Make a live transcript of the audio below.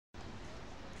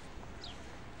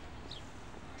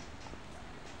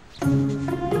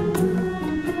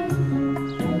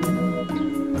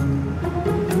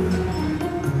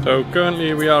So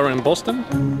currently we are in Boston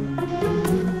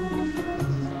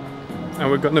and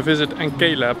we're going to visit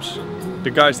NK Labs, the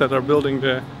guys that are building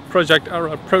the Project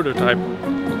Ara prototype.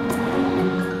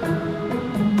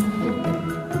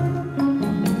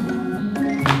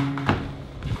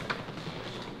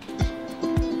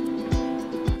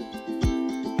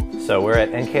 So we're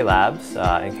at NK Labs.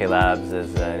 NK Labs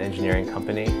is an engineering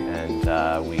company,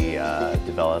 and we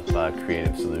develop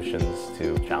creative solutions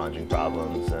to challenging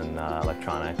problems in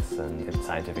electronics and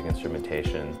scientific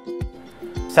instrumentation.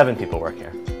 7 people work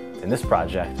here. In this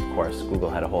project, of course, Google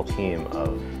had a whole team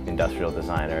of industrial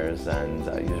designers and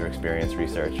user experience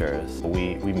researchers.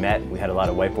 We met, we had a lot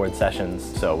of whiteboard sessions,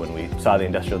 so when we saw the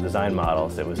industrial design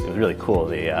models, it was really cool.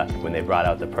 When they brought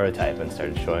out the prototype and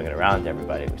started showing it around to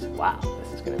everybody, we said, wow,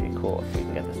 this is going to be cool if we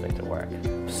can get this thing to work.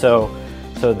 So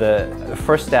the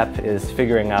first step is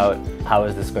figuring out how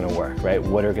is this going to work, right?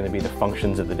 What are going to be the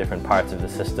functions of the different parts of the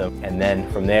system? And then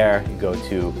from there, you go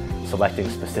to selecting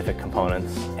specific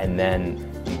components, and then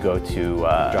you go to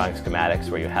drawing schematics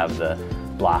where you have the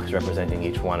blocks representing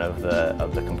each one of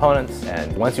the components.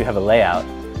 And once you have a layout,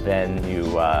 then you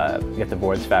get the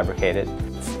boards fabricated.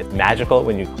 It's magical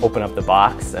when you open up the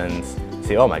box and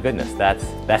see, oh my goodness,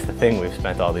 that's the thing we've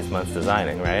spent all these months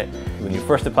designing, right? When you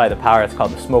first apply the power, it's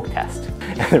called the smoke test.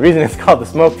 And the reason it's called the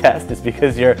smoke test is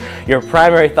because your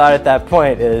primary thought at that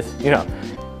point is, you know,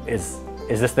 is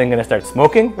this thing going to start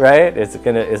smoking, right? Is it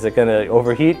going to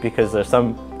overheat because there's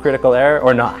some critical error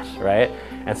or not, right?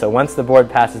 And so once the board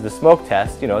passes the smoke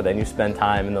test, you know, then you spend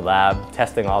time in the lab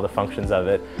testing all the functions of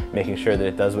it, making sure that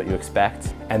it does what you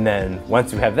expect. And then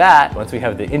once you have that, once we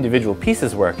have the individual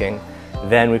pieces working,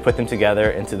 then we put them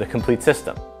together into the complete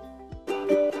system.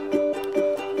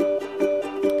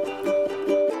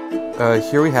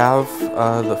 Here we have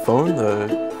the phone,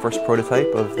 the first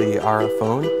prototype of the Ara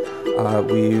phone.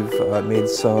 We've made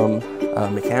some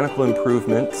mechanical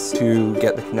improvements to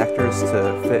get the connectors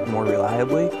to fit more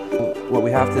reliably. What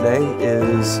we have today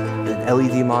is an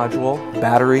LED module,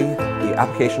 battery, the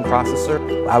application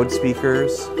processor,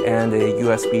 loudspeakers, and a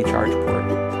USB charge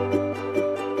port.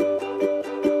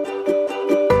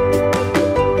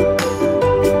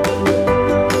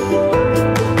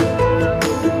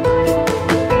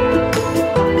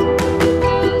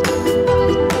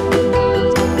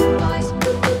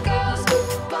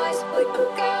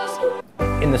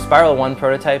 In the Spiral 1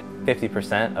 prototype,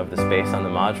 50% of the space on the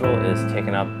module is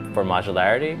taken up for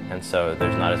modularity, and so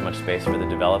there's not as much space for the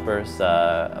developer's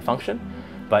function.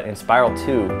 But in Spiral 2,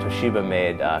 Toshiba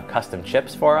made custom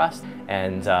chips for us,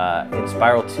 and in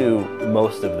Spiral 2,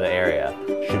 most of the area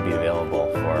should be available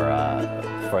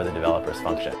for the developer's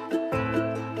function.